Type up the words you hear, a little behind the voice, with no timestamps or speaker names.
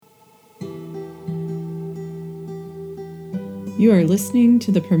You are listening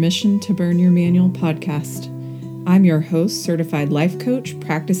to the Permission to Burn Your Manual podcast. I'm your host, certified life coach,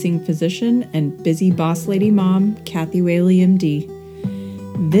 practicing physician, and busy boss lady mom, Kathy Whaley,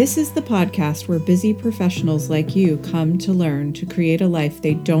 MD. This is the podcast where busy professionals like you come to learn to create a life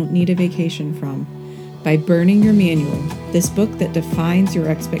they don't need a vacation from by burning your manual, this book that defines your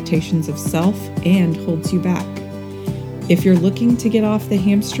expectations of self and holds you back. If you're looking to get off the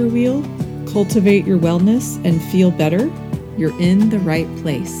hamster wheel, cultivate your wellness, and feel better, you're in the right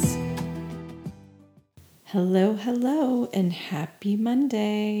place. Hello, and happy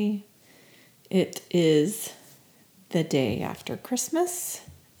Monday. It is the day after Christmas.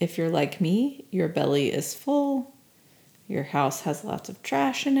 If you're like me, your belly is full, your house has lots of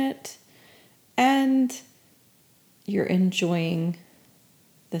trash in it, and you're enjoying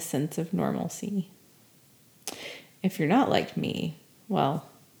the sense of normalcy. If you're not like me, well,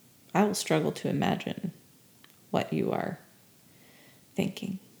 I will struggle to imagine what you are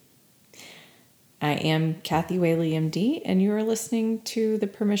thinking. I am Kathy Whaley, MD, and you are listening to the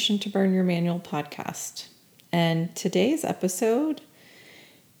Permission to Burn Your Manual podcast. And today's episode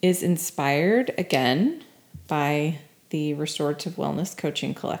is inspired again by the Restorative Wellness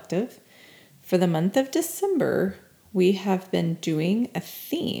Coaching Collective. For the month of December, we have been doing a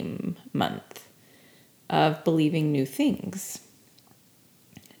theme month of believing new things.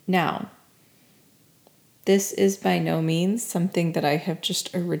 Now, this is by no means something that I have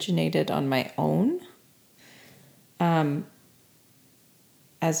just originated on my own. As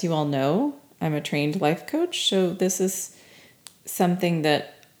you all know, I'm a trained life coach, so this is something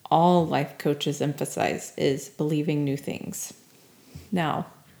that all life coaches emphasize is believing new things. Now,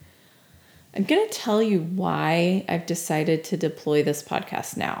 I'm going to tell you why I've decided to deploy this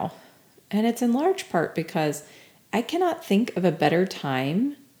podcast now. And it's in large part because I cannot think of a better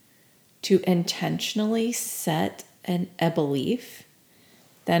time to intentionally set a belief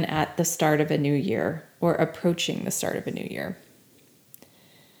than at the start of a new year or approaching the start of a new year.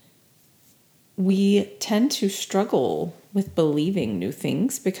 We tend to struggle with believing new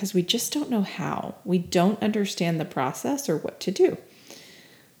things because we just don't know how. We don't understand the process or what to do.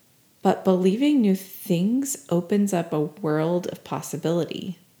 But believing new things opens up a world of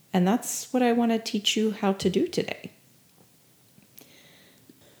possibility. And that's what I want to teach you how to do today.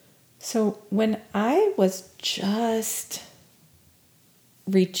 So when I was just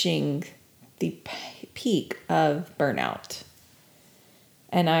reaching the peak of burnout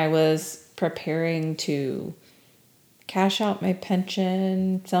and I was preparing to cash out my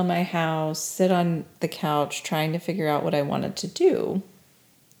pension, sell my house, sit on the couch trying to figure out what I wanted to do,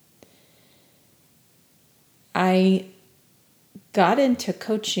 I got into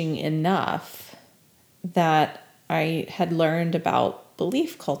coaching enough that I had learned about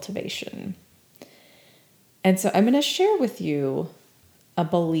belief cultivation. And so I'm going to share with you a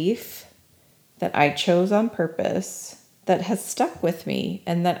belief that I chose on purpose that has stuck with me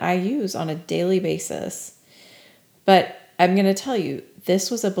and that I use on a daily basis. But I'm going to tell you, this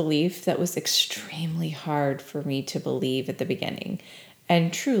was a belief that was extremely hard for me to believe at the beginning.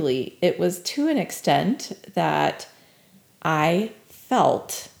 And truly, it was to an extent that I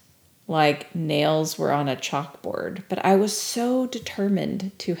felt like nails were on a chalkboard, but I was so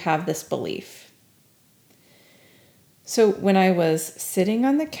determined to have this belief. So when I was sitting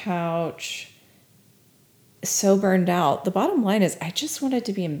on the couch, so burned out, the bottom line is I just wanted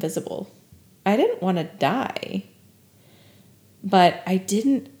to be invisible. I didn't want to die, but I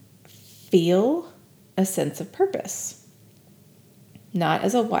didn't feel a sense of purpose. Not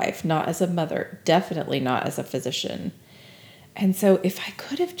as a wife, not as a mother, definitely not as a physician. And so if I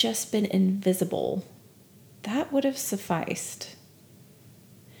could have just been invisible, that would have sufficed.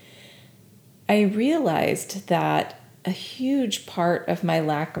 I realized that a huge part of my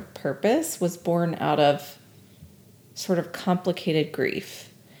lack of purpose was born out of sort of complicated grief.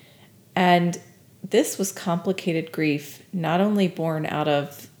 And this was complicated grief not only born out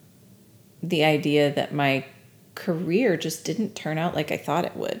of the idea that my career just didn't turn out like I thought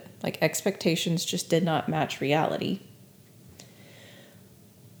it would. Like expectations just did not match reality.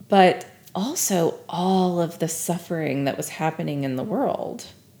 But also all of the suffering that was happening in the world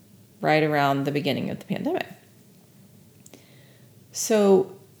right around the beginning of the pandemic.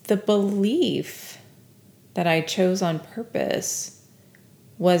 So the belief that I chose on purpose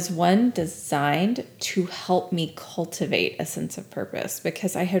was one designed to help me cultivate a sense of purpose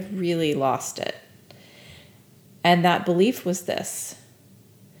because I had really lost it. And that belief was this: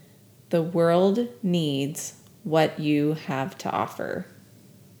 the world needs what you have to offer.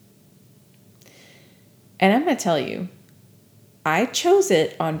 And I'm going to tell you, I chose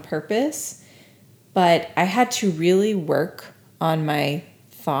it on purpose, but I had to really work on my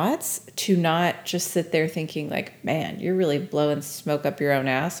thoughts to not just sit there thinking like, man, you're really blowing smoke up your own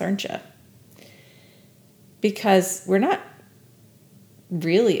ass, aren't you? Because we're not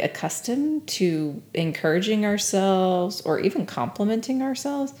really accustomed to encouraging ourselves or even complimenting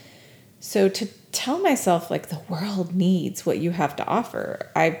ourselves. So to tell myself like the world needs what you have to offer,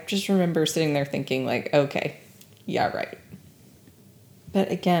 I just remember sitting there thinking like, okay, yeah, right.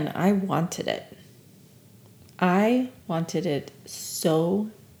 But again, I wanted it. I wanted it so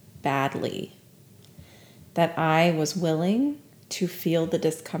badly that I was willing to feel the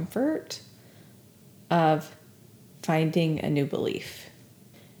discomfort of finding a new belief.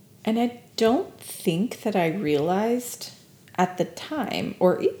 And I don't think that I realized at the time,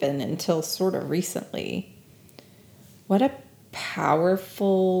 or even until sort of recently, what a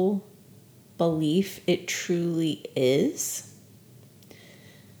powerful belief it truly is.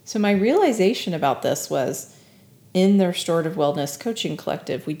 So my realization about this was in the Restorative Wellness Coaching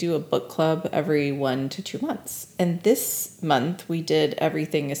Collective, we do a book club every 1 to 2 months. And this month we did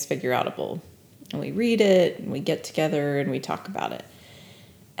Everything is Figure Outable. And we read it and we get together and we talk about it.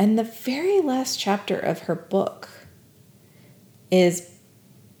 And the very last chapter of her book is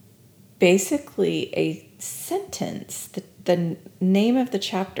basically a sentence. The name of the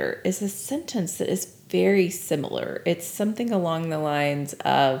chapter is a sentence that is very similar. It's something along the lines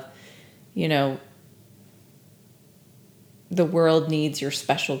of, you know, the world needs your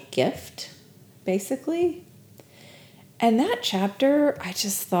special gift, basically. And that chapter I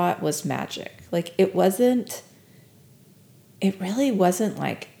just thought was magic. Like it really wasn't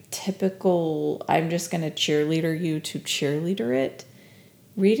like typical, I'm just going to cheerleader you to cheerleader it.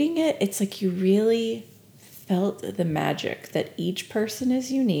 Reading it, it's like you really felt the magic that each person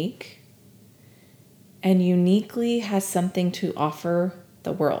is unique and uniquely has something to offer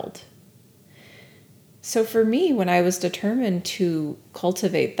the world. So for me, when I was determined to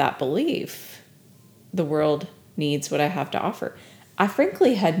cultivate that belief, the world needs what I have to offer, I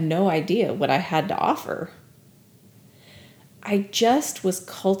frankly had no idea what I had to offer. I just was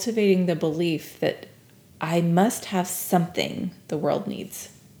cultivating the belief that I must have something the world needs.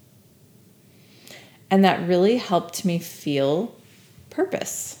 And that really helped me feel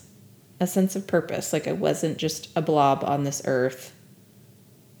purpose, a sense of purpose, like I wasn't just a blob on this earth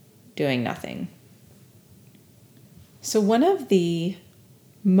doing nothing. So one of the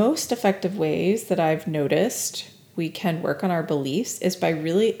most effective ways that I've noticed we can work on our beliefs is by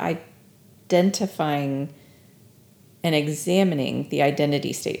really identifying and examining the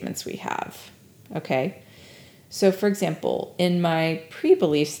identity statements we have. Okay? So for example, in my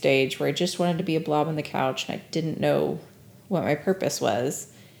pre-belief stage where I just wanted to be a blob on the couch and I didn't know what my purpose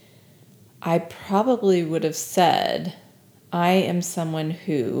was, I probably would have said, I am someone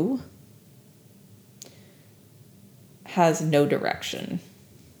who has no direction.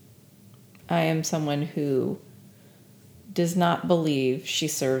 I am someone who does not believe she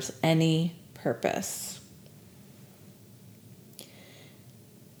serves any purpose.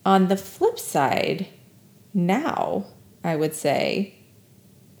 On the flip side, now I would say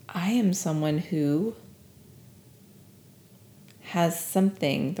I am someone who has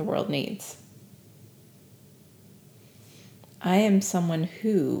something the world needs. I am someone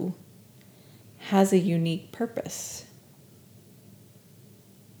who has a unique purpose.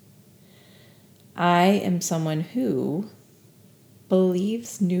 I am someone who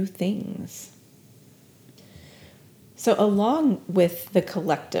believes new things. So along with the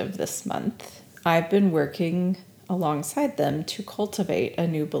collective this month, I've been working alongside them to cultivate a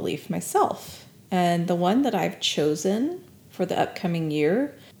new belief myself. And the one that I've chosen for the upcoming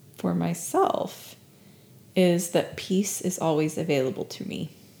year for myself is that peace is always available to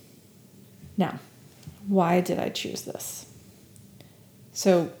me. Now, why did I choose this?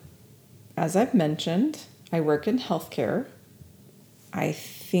 So, as I've mentioned, I work in healthcare. I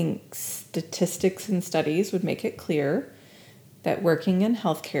think statistics and studies would make it clear that working in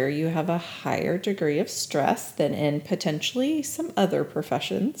healthcare, you have a higher degree of stress than in potentially some other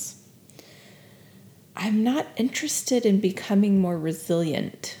professions. I'm not interested in becoming more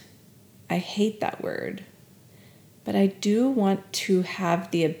resilient. I hate that word. But I do want to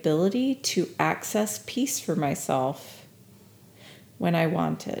have the ability to access peace for myself when I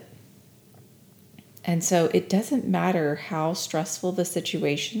want it. And so it doesn't matter how stressful the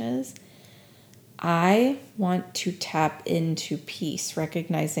situation is. I want to tap into peace,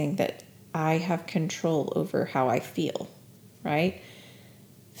 recognizing that I have control over how I feel, right?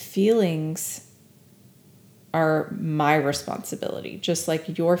 Feelings are my responsibility, just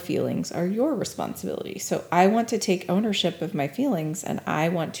like your feelings are your responsibility. So I want to take ownership of my feelings and I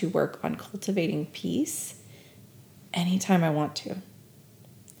want to work on cultivating peace anytime I want to.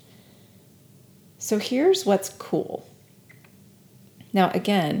 So here's what's cool. Now,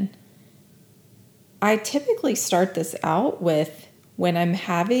 again, I typically start this out with when I'm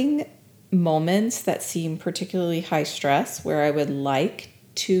having moments that seem particularly high stress where I would like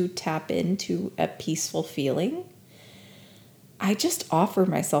to tap into a peaceful feeling. I just offer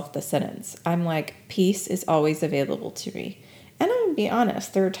myself the sentence. I'm like, peace is always available to me. And I'm going to be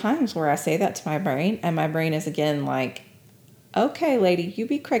honest, there are times where I say that to my brain, and my brain is again like, okay, lady, you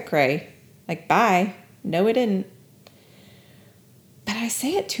be cray-cray. Like, bye. No, it didn't. But I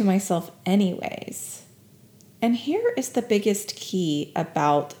say it to myself anyways. And here is the biggest key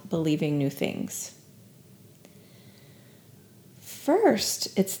about believing new things.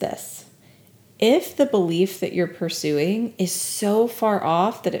 First, it's this. If the belief that you're pursuing is so far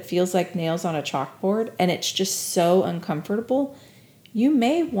off that it feels like nails on a chalkboard and it's just so uncomfortable, you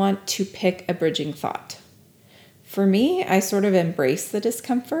may want to pick a bridging thought. For me, I sort of embrace the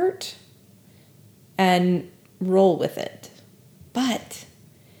discomfort and roll with it. But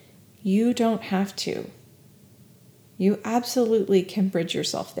you don't have to. You absolutely can bridge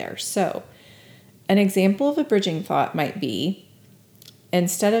yourself there. So, an example of a bridging thought might be,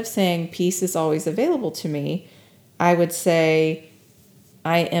 instead of saying peace is always available to me, I would say,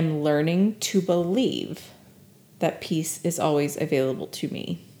 I am learning to believe that peace is always available to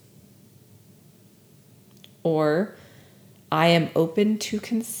me. Or, I am open to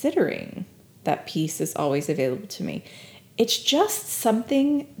considering that peace is always available to me. It's just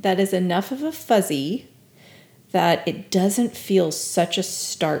something that is enough of a fuzzy that it doesn't feel such a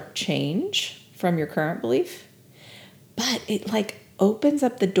stark change from your current belief, but it like opens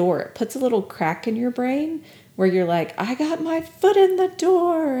up the door. It puts a little crack in your brain where you're like, I got my foot in the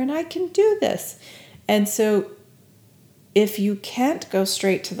door and I can do this. And so if you can't go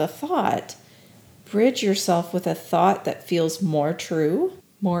straight to the thought, bridge yourself with a thought that feels more true,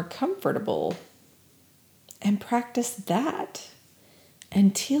 more comfortable, and practice that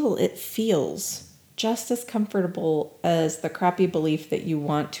until it feels just as comfortable as the crappy belief that you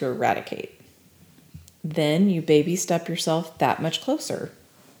want to eradicate. Then you baby step yourself that much closer.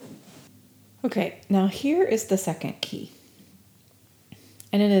 Okay, now here is the second key.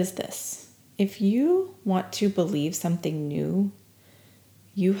 And it is this. If you want to believe something new,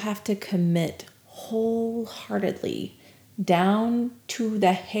 you have to commit wholeheartedly down to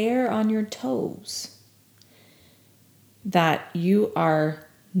the hair on your toes that you are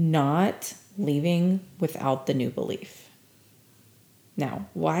not leaving without the new belief. Now,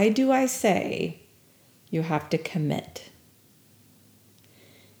 why do I say you have to commit?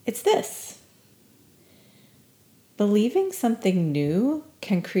 It's this. Believing something new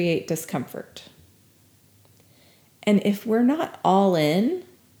can create discomfort. And if we're not all in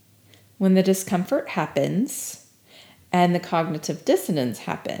when the discomfort happens and the cognitive dissonance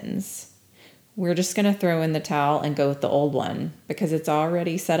happens, we're just going to throw in the towel and go with the old one because it's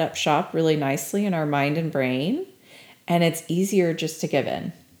already set up shop really nicely in our mind and brain, and it's easier just to give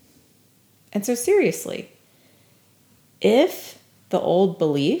in. And so seriously, if the old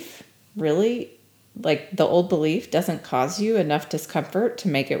belief doesn't cause you enough discomfort to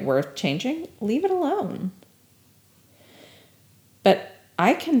make it worth changing, leave it alone. But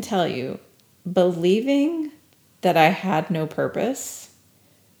I can tell you, believing that I had no purpose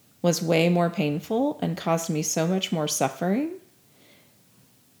was way more painful and caused me so much more suffering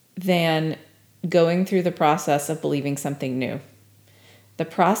than going through the process of believing something new. The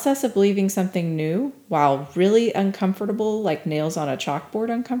process of believing something new, while really uncomfortable, like nails on a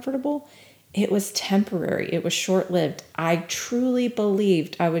chalkboard uncomfortable, it was temporary. It was short-lived. I truly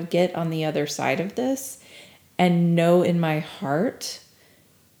believed I would get on the other side of this and know in my heart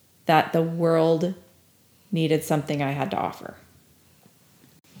that the world needed something I had to offer.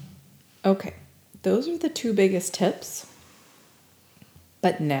 Okay, those are the two biggest tips.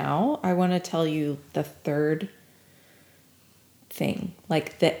 But now I want to tell you the third thing,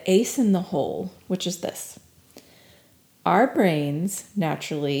 like the ace in the hole, which is this. Our brains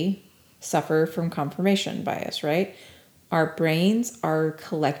naturally suffer from confirmation bias, right? Our brains are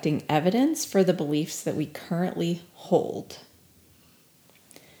collecting evidence for the beliefs that we currently hold.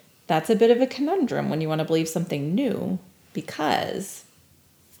 That's a bit of a conundrum when you want to believe something new because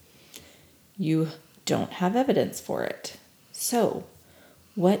you don't have evidence for it. So,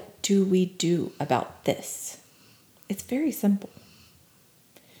 what do we do about this? It's very simple.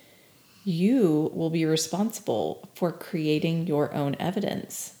 You will be responsible for creating your own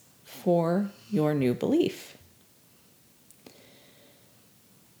evidence for your new belief.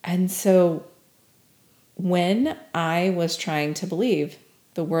 And so, when I was trying to believe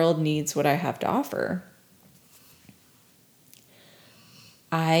the world needs what I have to offer,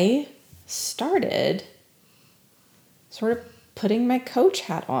 I started sort of putting my coach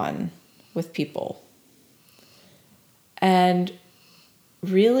hat on with people and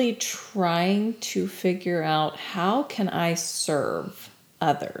really trying to figure out how can I serve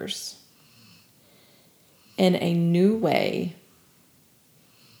others in a new way,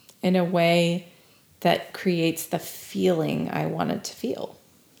 in a way that creates the feeling I wanted to feel.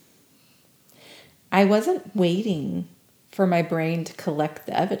 I wasn't waiting for my brain to collect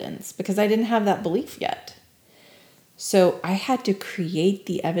the evidence because I didn't have that belief yet. So I had to create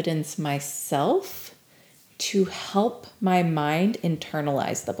the evidence myself to help my mind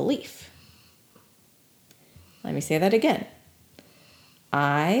internalize the belief. Let me say that again.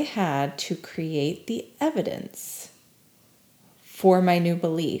 I had to create the evidence for my new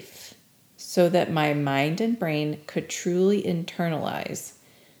belief so that my mind and brain could truly internalize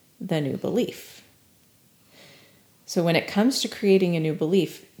the new belief. So when it comes to creating a new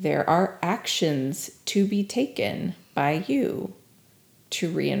belief, there are actions to be taken by you to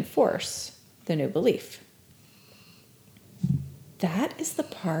reinforce the new belief. That is the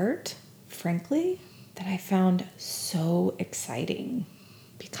part, frankly, that I found so exciting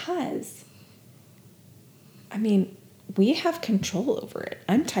because, we have control over it.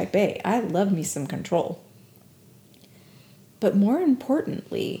 I'm type A. I love me some control. But more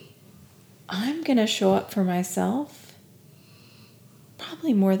importantly, I'm going to show up for myself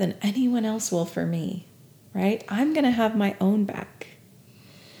probably more than anyone else will for me, right? I'm going to have my own back.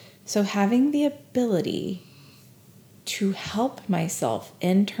 So having the ability to help myself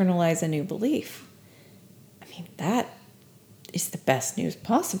internalize a new belief, that is the best news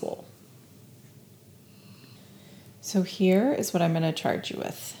possible. So here is what I'm going to charge you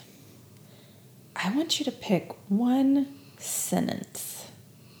with. I want you to pick one sentence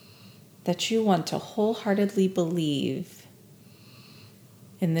that you want to wholeheartedly believe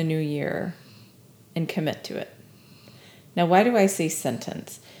in the new year and commit to it. Now, why do I say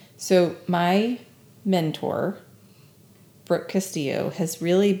sentence? So my mentor, Brooke Castillo, has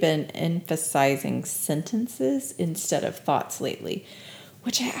really been emphasizing sentences instead of thoughts lately,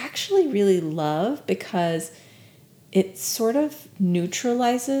 which I actually really love because it sort of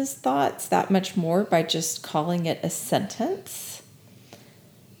neutralizes thoughts that much more by just calling it a sentence.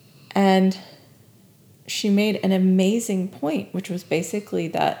 And she made an amazing point, which was basically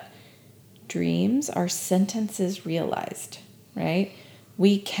that dreams are sentences realized, right?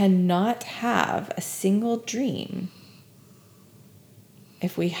 We cannot have a single dream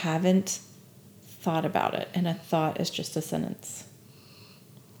if we haven't thought about it, and a thought is just a sentence.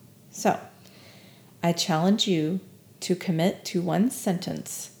 So, I challenge you to commit to one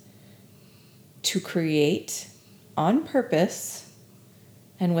sentence to create on purpose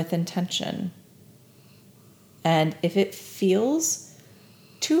and with intention. And if it feels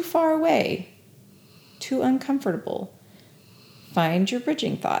too far away, too uncomfortable, find your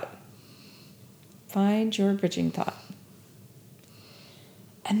bridging thought. Find your bridging thought.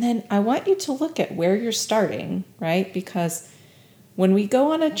 And then I want you to look at where you're starting, right? Because when we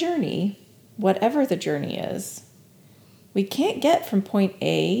go on a journey, whatever the journey is, we can't get from point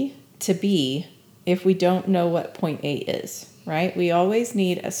A to B if we don't know what point A is, right? We always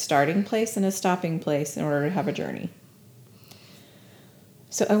need a starting place and a stopping place in order to have a journey.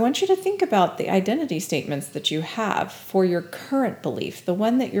 So I want you to think about the identity statements that you have for your current belief, the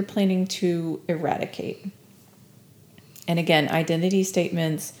one that you're planning to eradicate. And again, identity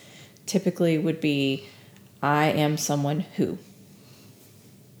statements typically would be, I am someone who.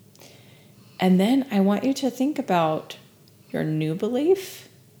 And then I want you to think about your new belief,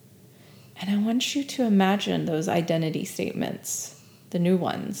 and I want you to imagine those identity statements, the new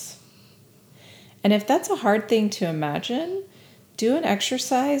ones. And if that's a hard thing to imagine, do an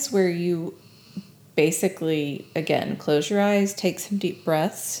exercise where you basically, again, close your eyes, take some deep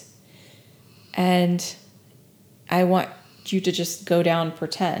breaths, and I want you to just go down,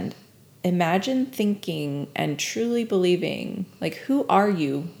 pretend. Imagine thinking and truly believing, like, who are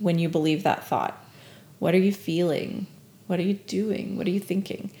you when you believe that thought? What are you feeling? What are you doing? What are you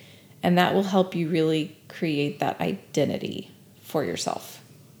thinking? And that will help you really create that identity for yourself.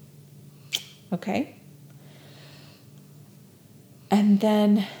 Okay? And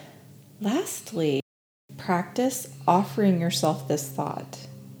then lastly, practice offering yourself this thought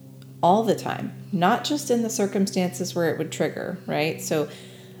all the time, not just in the circumstances where it would trigger, right? So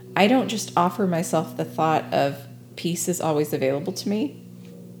I don't just offer myself the thought of peace is always available to me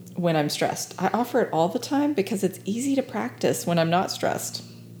when I'm stressed. I offer it all the time because it's easy to practice when I'm not stressed.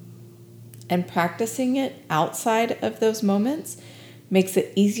 And practicing it outside of those moments makes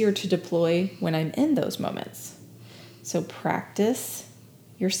it easier to deploy when I'm in those moments. So practice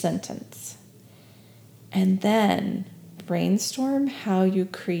your sentence. And then brainstorm how you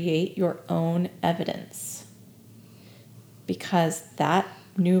create your own evidence. Because that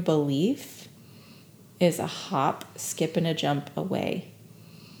new belief is a hop, skip, and a jump away.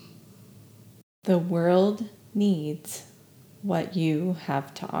 The world needs what you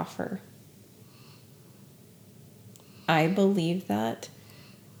have to offer. I believe that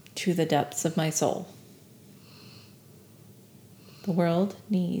to the depths of my soul. The world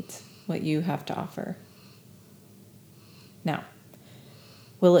needs what you have to offer. Now,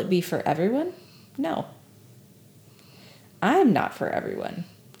 will it be for everyone? No. I'm not for everyone.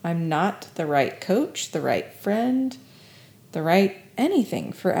 I'm not the right coach, the right friend, the right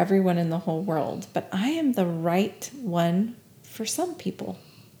anything for everyone in the whole world, but I am the right one for some people.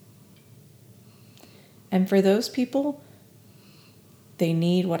 And for those people, they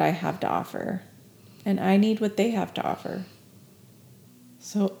need what I have to offer, and I need what they have to offer.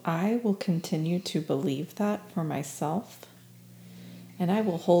 So I will continue to believe that for myself, and I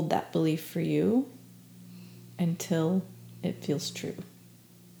will hold that belief for you until it feels true.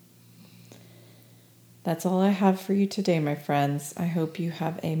 That's all I have for you today, my friends. I hope you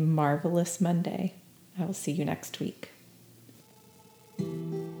have a marvelous Monday. I will see you next week.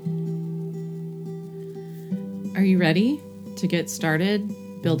 Are you ready to get started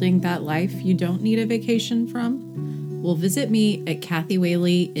building that life you don't need a vacation from? Well, visit me at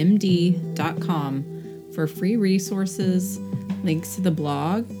kathywhaleymd.com for free resources, links to the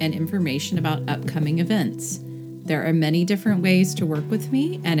blog, and information about upcoming events. There are many different ways to work with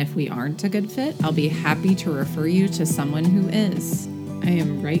me, and if we aren't a good fit, I'll be happy to refer you to someone who is. I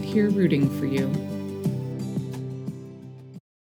am right here rooting for you.